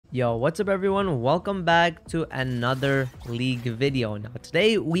Yo, what's up everyone? Welcome back to another League video. Now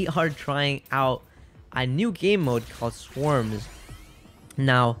today we are trying out a new game mode called Swarms.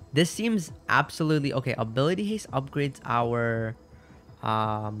 Now this seems absolutely okay. Ability haste upgrades our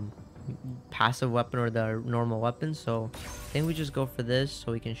um passive weapon or the normal weapon. So I think we just go for this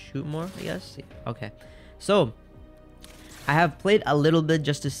so we can shoot more, I guess. Yeah, okay. So I have played a little bit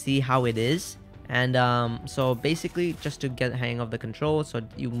just to see how it is. And so basically just to get the hang of the control, so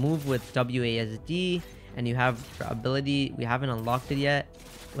you move with WASD and you have ability. We haven't unlocked it yet,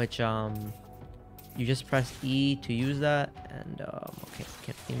 which you just press E to use that. And okay,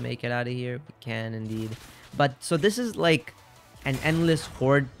 can we make it out of here? We can indeed. But so this is like an endless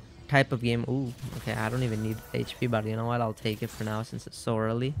horde type of game. Ooh, okay, I don't even need HP, but you know what, I'll take it for now since it's so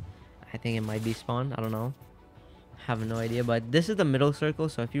early. I think it might be spawned, I don't know, have no idea. But this is the middle circle,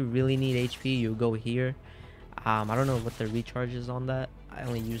 so if you really need HP, you go here. I don't know what the recharge is on that. I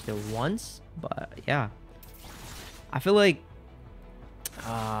only used it once, but yeah, I feel like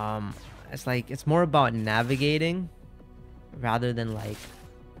it's more about navigating rather than like,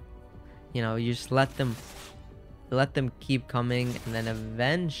 you just let them keep coming, and then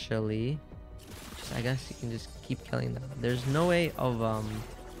eventually I guess you can just keep killing them. There's no way of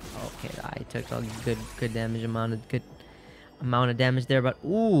okay, I took a good amount of damage there, but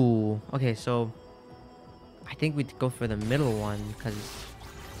ooh, okay, so I think we'd go for the middle one because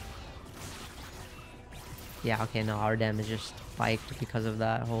yeah, okay, no, our damage just spiked because of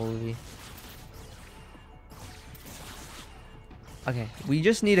that. Holy. Okay, we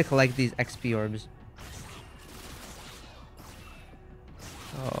just need to collect these XP orbs.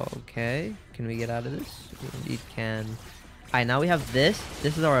 Okay, can we get out of this? We indeed can. Alright, now we have this.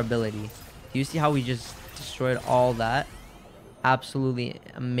 This is our ability. Do you see how we just destroyed all that? Absolutely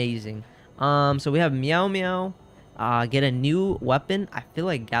amazing. So we have Meow Meow. Get a new weapon. I feel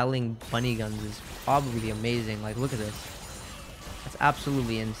like Gatling bunny guns is probably amazing. Like, look at this. That's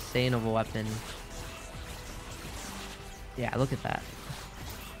absolutely insane of a weapon. Yeah, look at that.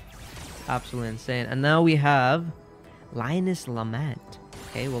 It's absolutely insane. And now we have Linus Lament.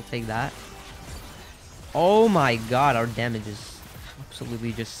 Okay, we'll take that. Oh my god, our damage is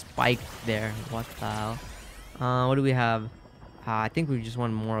absolutely just spiked there. What the hell? What do we have? I think we just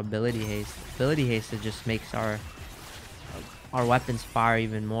want more ability haste. Ability haste, it just makes our weapons fire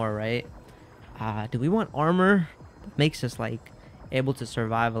even more, right? Do we want armor? It makes us like able to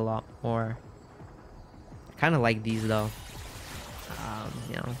survive a lot more. I kind of like these though.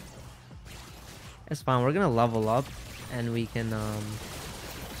 It's fine. We're gonna level up, and we can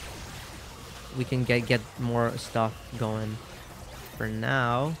get more stuff going. For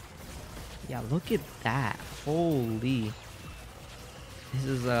now, yeah, look at that. Holy, this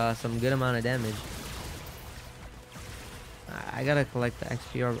is some good amount of damage. I gotta collect the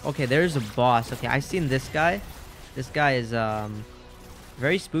XP orb. Okay, there's a boss. Okay, I seen this guy. This guy is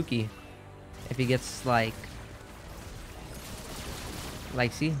very spooky. If he gets like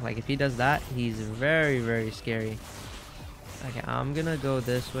see, like if he does that, he's very scary. Okay, I'm gonna go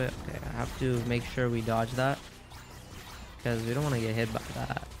this way. Okay, I have to make sure we dodge that because we don't want to get hit by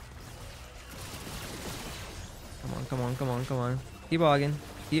that. Come on. Keep walking.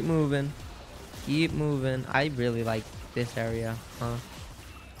 Keep moving. I really like this area, huh?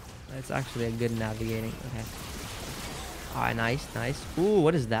 It's actually a good navigating. Okay. Alright, nice. Ooh,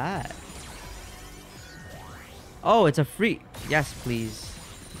 what is that? Oh, it's a free. Yes, please.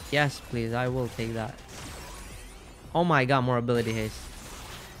 I will take that. Oh my god, more ability haste.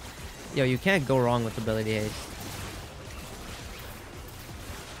 Yo, you can't go wrong with ability haste.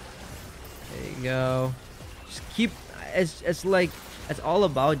 There you go. Just keep, it's like, it's all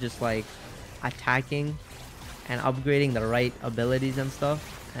about just like attacking and upgrading the right abilities and stuff,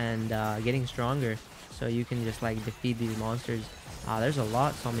 and getting stronger so you can just like defeat these monsters. There's a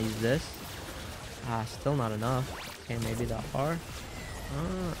lot, so I'm gonna use this. Still not enough. Okay, maybe the R.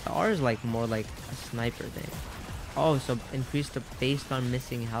 The R is like more like a sniper thing. Oh, so increase the based on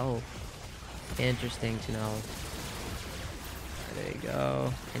missing health. Interesting to know. There you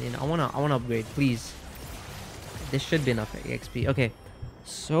go. And I wanna upgrade, please. This should be enough XP. Okay,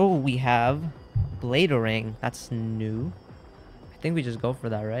 so we have Bladerang. That's new. I think we just go for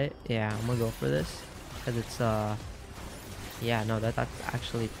that, right? Yeah, I'm gonna go for this because it's yeah, no, that's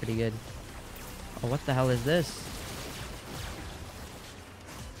actually pretty good. Oh, what the hell is this?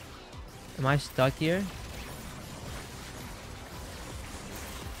 Am I stuck here?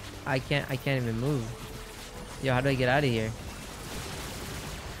 I can't even move. Yo, how do I get out of here?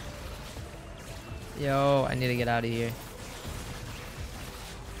 Yo, I need to get out of here.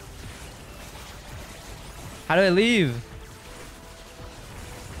 How do I leave?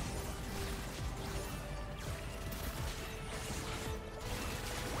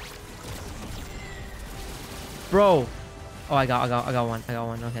 Bro. Oh, I got one. I got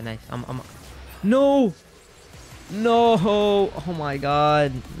one. Okay, nice. No! No! Oh my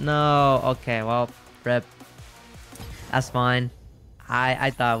god. No. Okay, well, rip. That's fine. I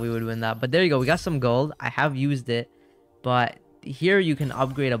thought we would win that. But there you go. We got some gold. I have used it. But here you can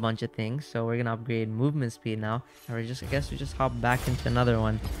upgrade a bunch of things. So we're gonna upgrade movement speed now. And I guess we just hop back into another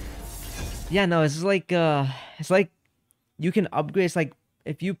one. Yeah, no, it's like you can upgrade. It's like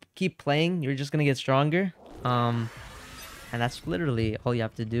if you keep playing, you're just gonna get stronger. And that's literally all you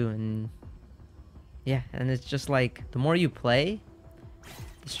have to do. And yeah, and it's just like the more you play,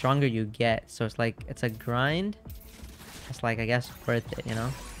 the stronger you get. So it's like it's a grind. It's like, I guess, worth it, you know?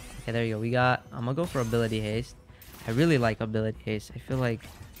 Okay, there you go. I'm gonna go for ability haste. I really like ability haste. I feel like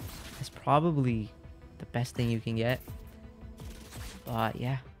it's probably the best thing you can get. But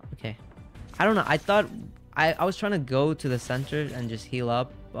yeah, okay. I don't know. I thought I was trying to go to the center and just heal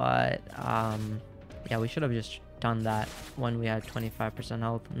up, but yeah, we should have just done that when we had 25%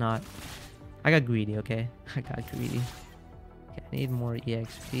 health. Not, I got greedy, okay? I got greedy. Okay, I need more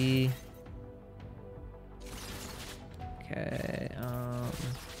EXP. Okay,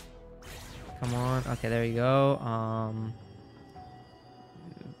 come on. Okay, there you go.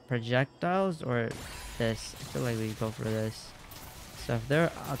 Projectiles or this? I feel like we go for this. So if they're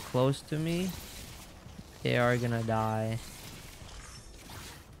close to me, they are gonna die.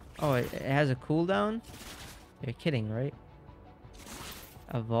 Oh, it has a cooldown? You're kidding, right?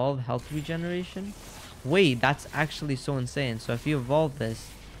 Evolve health regeneration? Wait, that's actually so insane. So if you evolve this,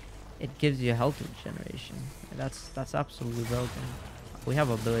 it gives you health regeneration. That's absolutely broken. We have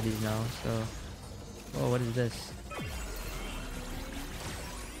abilities now, so... Oh, what is this?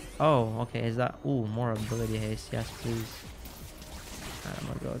 Oh, okay, is that... Ooh, more ability haste. Yes, please. Alright, I'm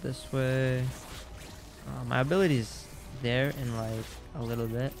gonna go this way. My ability's there in like a little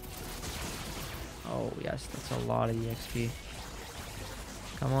bit. Oh, yes, that's a lot of EXP.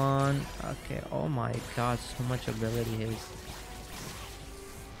 Come on. Okay, oh my god, so much ability haste.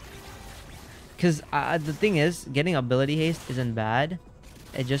 Because the thing is, getting ability haste isn't bad.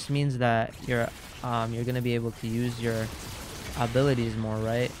 It just means that you're gonna be able to use your abilities more,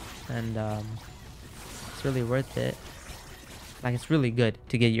 right? And it's really worth it. Like, it's really good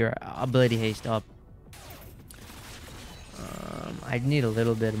to get your ability haste up. I need a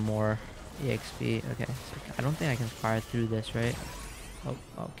little bit more EXP. Okay, so I don't think I can fire through this, right? Oh,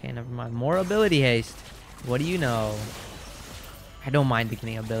 okay, never mind. More ability haste. What do you know? I don't mind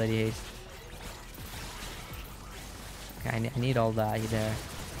getting ability haste. Okay, I need all that there.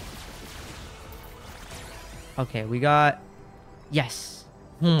 Okay, we got... Yes!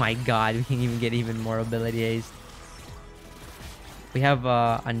 Oh my god, we can even get even more ability haste. We have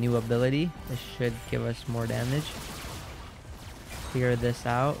a new ability. This should give us more damage. Clear this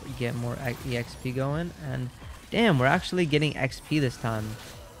out, get more EXP going, and... Damn, we're actually getting XP this time.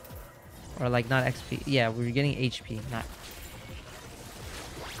 Or like, not XP. Yeah, we're getting HP, not...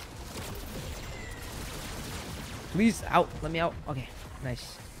 Please, out. Let me out. Okay,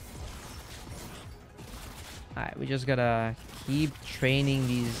 nice. Alright, we just gotta keep training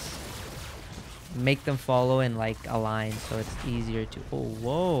these. Make them follow in like a line so it's easier to... Oh,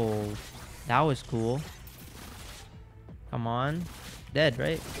 whoa. That was cool. Come on. Dead,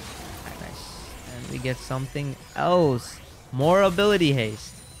 right? Alright, nice. And we get something else. More ability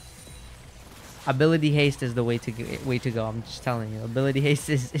haste. Ability haste is the way to go. I'm just telling you. Ability haste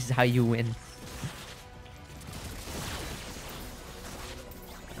is how you win.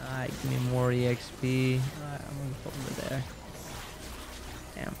 Give me more EXP. Alright, I'm gonna go over there.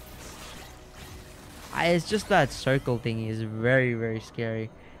 Damn. It's just that circle thingy is very, very scary.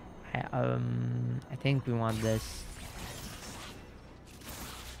 I think we want this.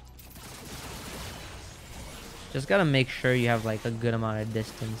 Just gotta make sure you have like a good amount of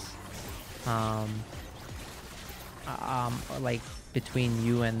distance. Like between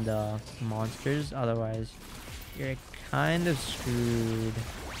you and the monsters. Otherwise, you're kind of screwed.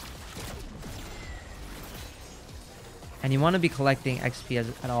 And you want to be collecting XP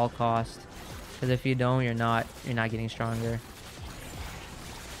at all costs, because if you don't, you're not getting stronger.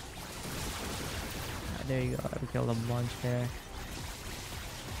 There you go. We killed a bunch there.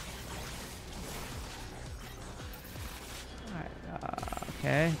 Alright,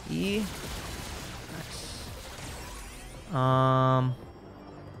 okay. E. Nice.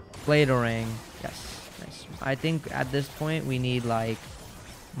 Bladering. Yes. Nice. I think at this point we need like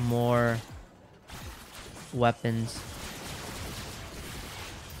more weapons.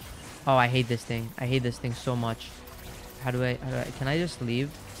 Oh, I hate this thing. I hate this thing so much. How do I can I just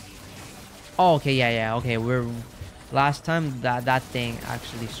leave? Oh, okay, yeah, okay. Last time that thing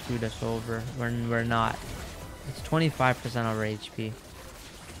actually screwed us over. We're not It's 25% of our HP.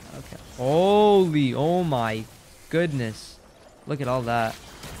 Okay. Holy, oh my goodness. Look at all that.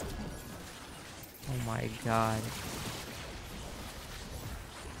 Oh my god.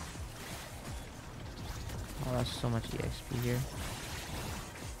 Oh, that's so much EXP here.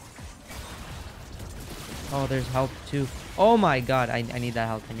 Oh, there's health too. Oh my god, I need that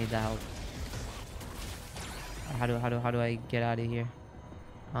health. I need that health. How do I get out of here?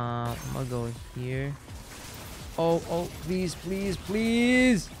 I'm gonna go here. Oh, please, please,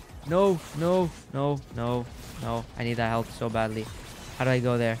 please. No. I need that health so badly. How do I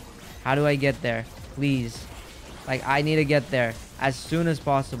go there? How do I get there? Please. Like, I need to get there as soon as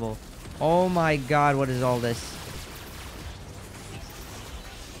possible. Oh my god, what is all this?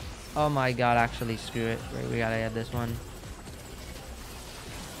 Oh my god, actually, screw it. Wait, we gotta get this one.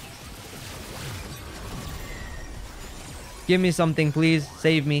 Give me something, please.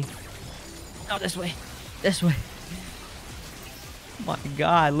 Save me. No, this way. This way. My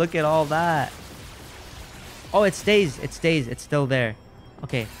god, look at all that. Oh, it stays. It stays. It's still there.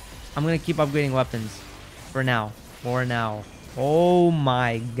 Okay. I'm gonna keep upgrading weapons. For now. For now. Oh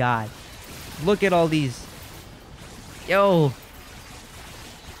my god. Look at all these. Yo.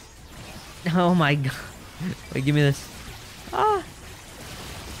 Oh my god. Wait, give me this. Ah.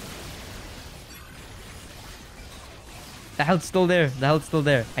 The health's still there. The health's still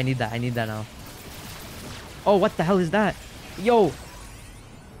there. I need that. I need that now. Oh, what the hell is that? Yo.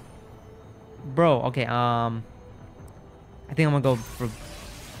 Bro, okay, I think I'm gonna go for...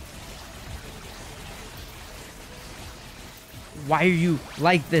 Why are you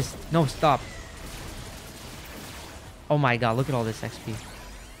like this? No, stop. Oh my god, look at all this XP.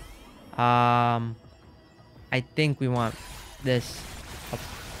 I think we want this.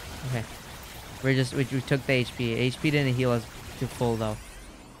 Okay. We took the HP. HP didn't heal us to full though.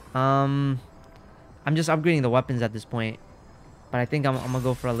 I'm just upgrading the weapons at this point. But I think I'm gonna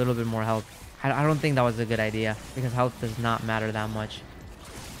go for a little bit more health. I don't think that was a good idea because health does not matter that much.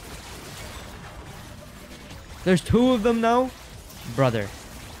 There's 2 of them now? Brother,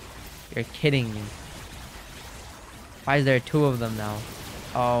 you're kidding me. Why is there 2 of them now?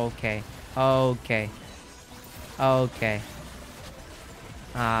 Okay. Okay. Okay.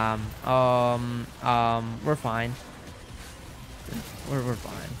 We're fine. We're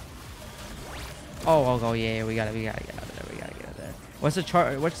fine. Oh, yeah, we gotta get out of there. We gotta get out of there. What's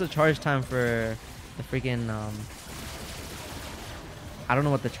the charge time for the freaking I don't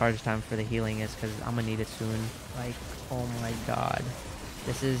know what the charge time for the healing is because I'm gonna need it soon. Like, oh my god.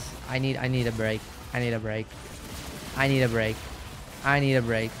 This is I need a break. I need a break. I need a break. I need a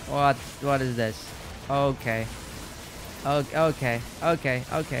break. What is this? Okay. Okay.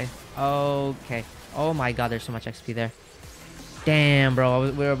 Oh my god, there's so much XP there. Damn,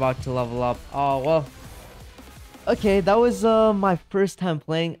 bro, we were about to level up. Oh, well. Okay, that was my first time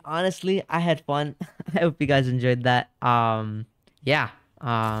playing. Honestly, I had fun. I hope you guys enjoyed that. Yeah.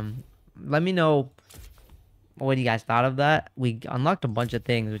 Let me know what you guys thought of that. We unlocked a bunch of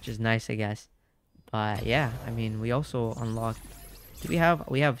things, which is nice, I guess. But yeah, I mean, we also unlocked... we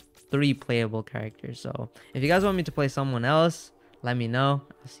have 3 playable characters. So if you guys want me to play someone else, let me know.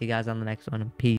 I'll see you guys on the next one. Peace.